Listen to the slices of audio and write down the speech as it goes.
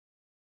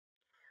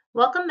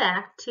Welcome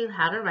back to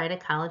How to Write a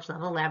College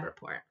Level Lab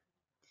Report.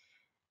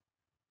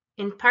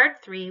 In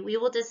Part 3, we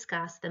will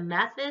discuss the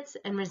methods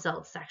and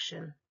results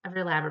section of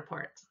your lab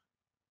reports.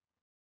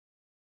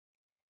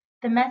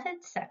 The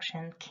methods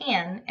section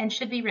can and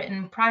should be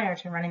written prior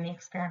to running the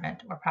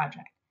experiment or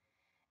project.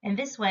 In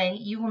this way,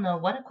 you will know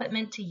what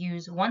equipment to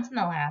use once in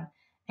the lab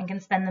and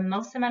can spend the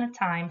most amount of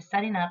time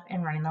setting up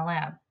and running the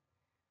lab.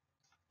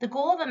 The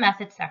goal of a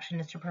methods section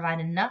is to provide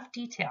enough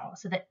detail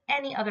so that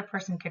any other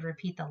person could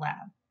repeat the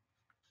lab.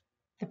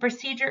 The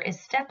procedure is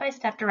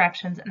step-by-step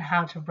directions on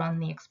how to run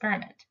the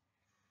experiment.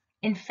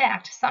 In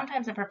fact,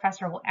 sometimes a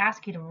professor will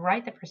ask you to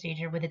write the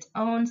procedure with its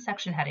own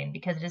section heading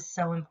because it is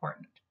so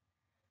important.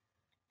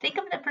 Think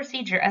of the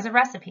procedure as a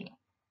recipe.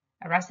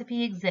 A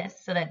recipe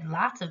exists so that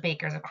lots of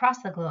bakers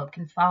across the globe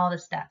can follow the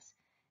steps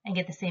and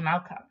get the same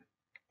outcome.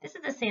 This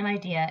is the same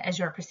idea as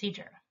your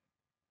procedure.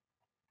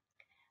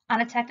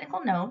 On a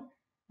technical note,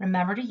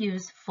 remember to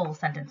use full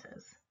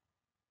sentences.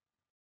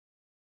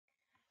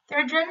 There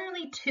are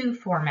generally two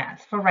formats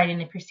for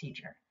writing a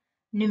procedure,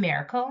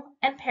 numerical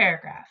and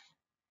paragraph.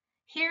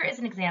 Here is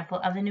an example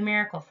of the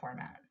numerical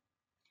format.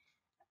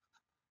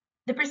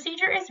 The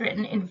procedure is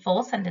written in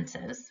full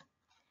sentences,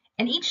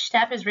 and each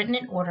step is written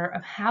in order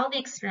of how the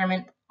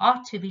experiment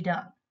ought to be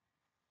done.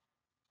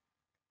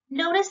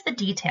 Notice the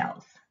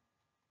details,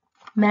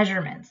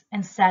 measurements,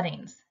 and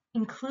settings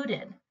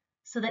included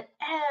so that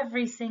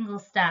every single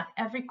step,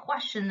 every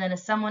question that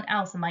someone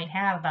else might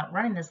have about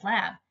running this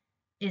lab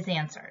is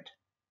answered.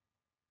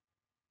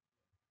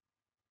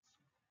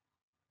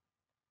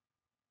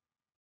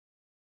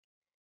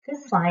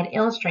 This slide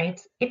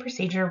illustrates a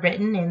procedure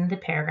written in the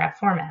paragraph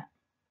format.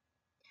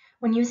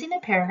 When using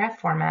the paragraph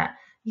format,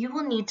 you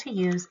will need to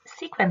use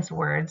sequence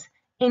words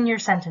in your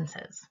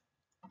sentences.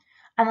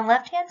 On the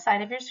left-hand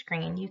side of your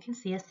screen, you can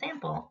see a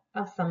sample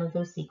of some of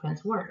those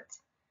sequence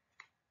words.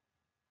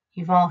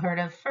 You've all heard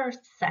of first,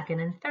 second,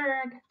 and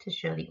third to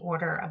show the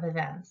order of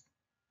events.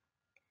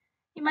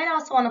 You might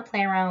also want to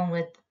play around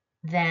with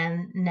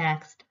then,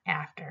 next,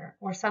 after,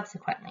 or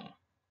subsequently,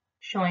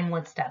 showing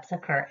what steps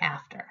occur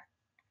after.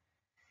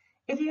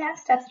 If you have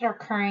steps that are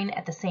occurring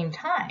at the same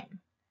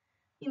time,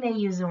 you may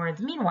use the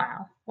words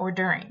meanwhile or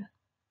during.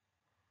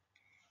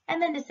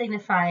 And then to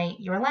signify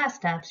your last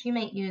steps, you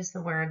may use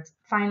the words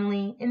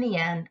finally, in the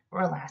end,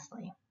 or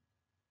lastly.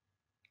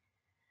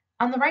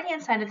 On the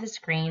right-hand side of the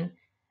screen,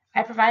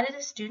 I provided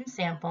a student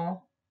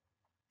sample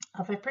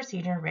of a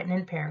procedure written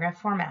in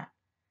paragraph format.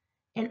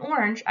 In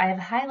orange, I have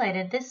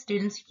highlighted this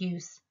student's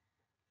use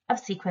of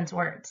sequence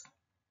words.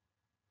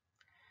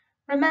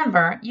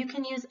 Remember, you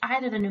can use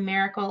either the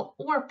numerical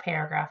or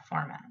paragraph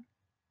format,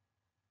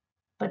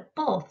 but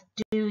both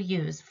do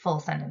use full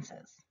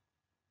sentences.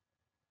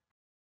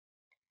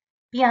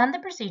 Beyond the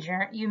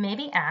procedure, you may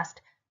be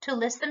asked to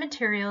list the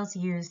materials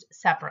used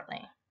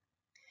separately.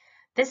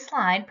 This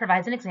slide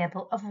provides an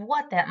example of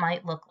what that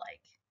might look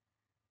like.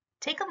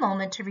 Take a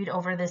moment to read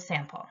over this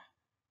sample.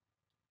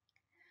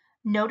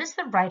 Notice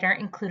the writer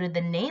included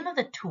the name of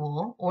the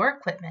tool or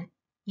equipment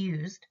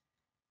used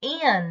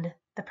and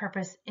the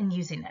purpose in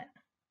using it.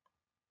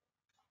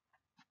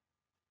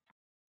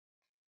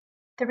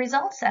 The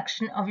results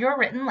section of your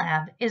written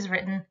lab is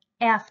written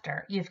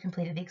after you've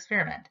completed the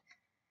experiment.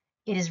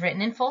 It is written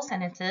in full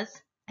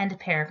sentences and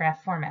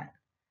paragraph format,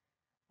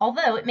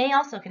 although it may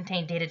also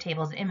contain data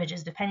tables and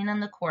images depending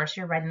on the course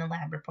you're writing the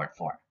lab report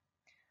for.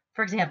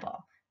 For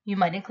example, you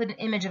might include an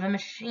image of a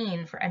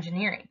machine for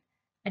engineering,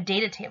 a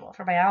data table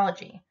for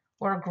biology,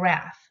 or a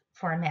graph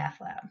for a math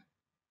lab.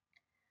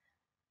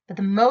 But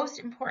the most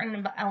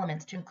important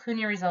elements to include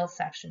in your results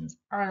sections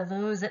are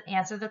those that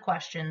answer the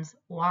questions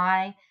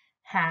why,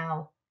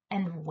 how,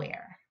 and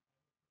where.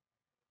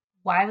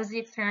 Why was the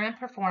experiment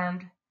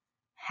performed?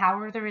 How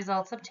were the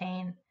results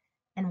obtained?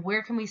 And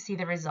where can we see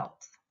the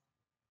results?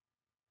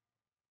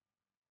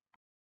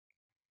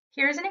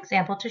 Here's an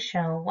example to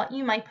show what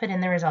you might put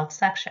in the results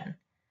section.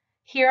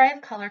 Here I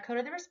have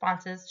color-coded the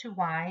responses to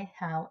why,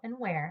 how, and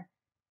where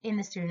in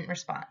the student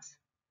response.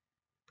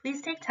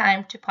 Please take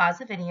time to pause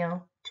the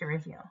video to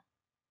review.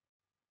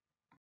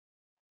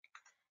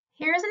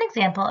 Here is an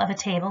example of a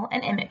table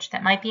and image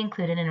that might be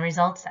included in the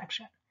results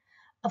section.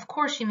 Of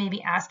course, you may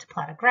be asked to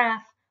plot a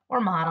graph or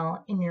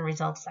model in your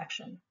results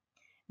section.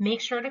 Make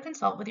sure to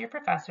consult with your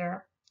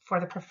professor for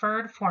the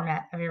preferred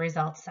format of your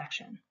results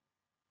section.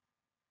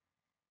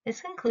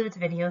 This concludes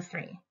video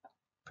 3.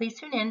 Please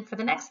tune in for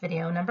the next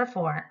video, number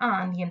 4,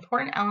 on the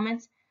important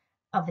elements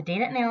of the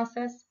data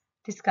analysis,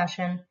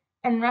 discussion,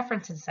 and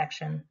references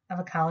section of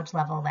a college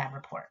level lab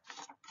report.